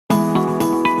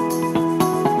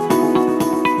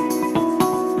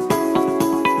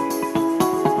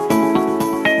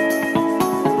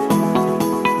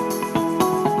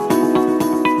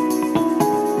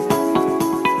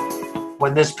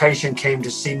when this patient came to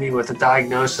see me with a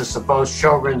diagnosis of both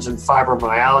Sjögren's and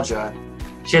fibromyalgia.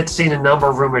 She had seen a number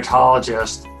of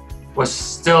rheumatologists, was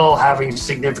still having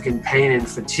significant pain and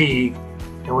fatigue,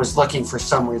 and was looking for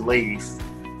some relief.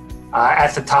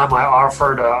 At the time, I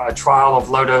offered a trial of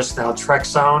low-dose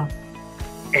naltrexone,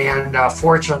 and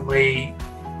fortunately,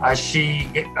 she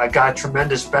got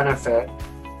tremendous benefit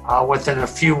within a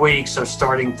few weeks of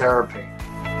starting therapy.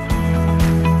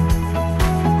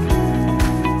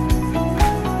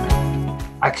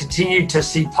 I continued to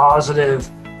see positive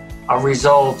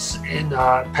results in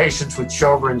patients with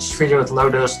Sjögren's treated with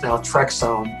low-dose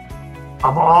naltrexone.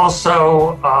 I'm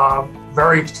also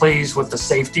very pleased with the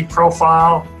safety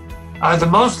profile. The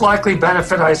most likely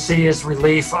benefit I see is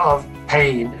relief of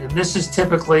pain, and this is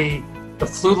typically the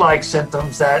flu-like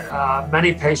symptoms that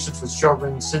many patients with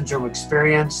Sjögren's syndrome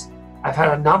experience. I've had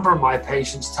a number of my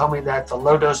patients tell me that the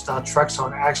low-dose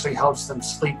naltrexone actually helps them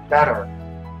sleep better.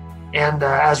 And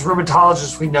as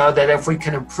rheumatologists, we know that if we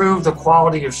can improve the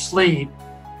quality of sleep,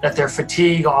 that their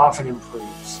fatigue often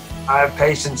improves. I have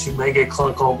patients who may get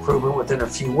clinical improvement within a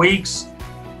few weeks,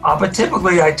 but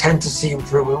typically I tend to see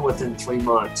improvement within 3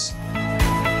 months.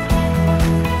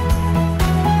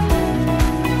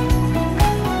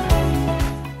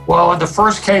 Well, in the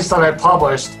first case that I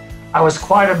published, I was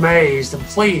quite amazed and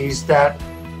pleased that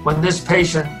when this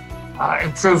patient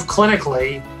improved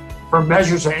clinically, for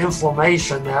measures of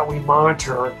inflammation that we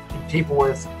monitor in people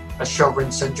with a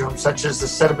Sjögren's syndrome, such as the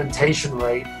sedimentation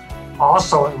rate,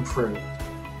 also improved.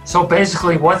 So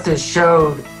basically what this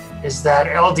showed is that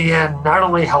LDN not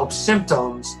only helps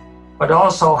symptoms, but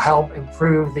also help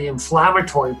improve the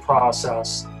inflammatory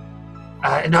process.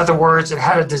 In other words, it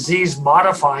had a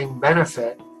disease-modifying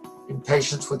benefit in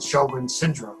patients with Sjögren's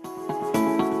syndrome.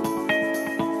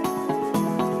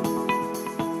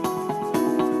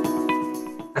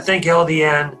 I think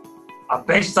LDN,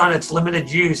 based on its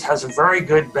limited use, has a very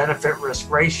good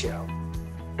benefit-risk ratio.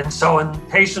 And so in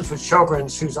patients with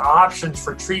Sjögren's whose options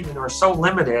for treatment are so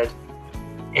limited,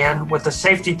 and with a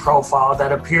safety profile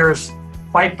that appears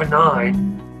quite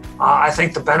benign, I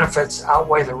think the benefits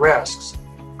outweigh the risks.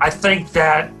 I think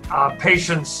that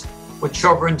patients with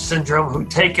Sjögren's syndrome who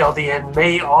take LDN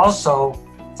may also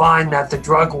find that the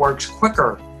drug works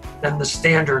quicker than the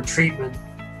standard treatment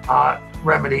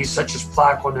remedies such as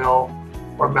Plaquenil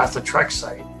or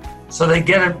methotrexate. So they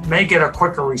may get a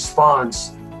quicker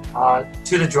response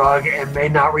to the drug and may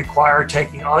not require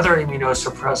taking other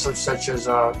immunosuppressants such as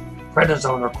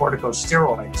prednisone or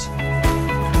corticosteroids.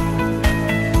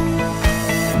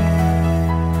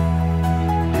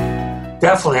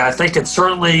 Definitely, I think it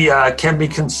certainly can be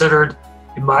considered,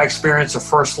 in my experience, a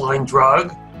first-line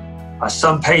drug.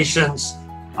 Some patients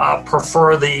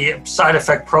prefer the side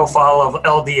effect profile of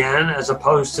LDN as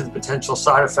opposed to the potential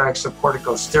side effects of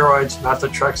corticosteroids,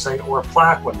 methotrexate, or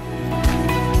Plaquenil.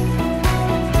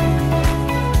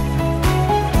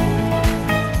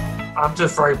 I'm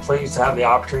just very pleased to have the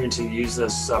opportunity to use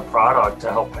this product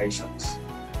to help patients.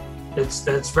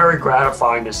 It's very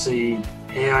gratifying to see,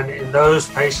 and in those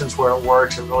patients where it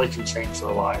works, it really can change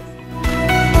their life.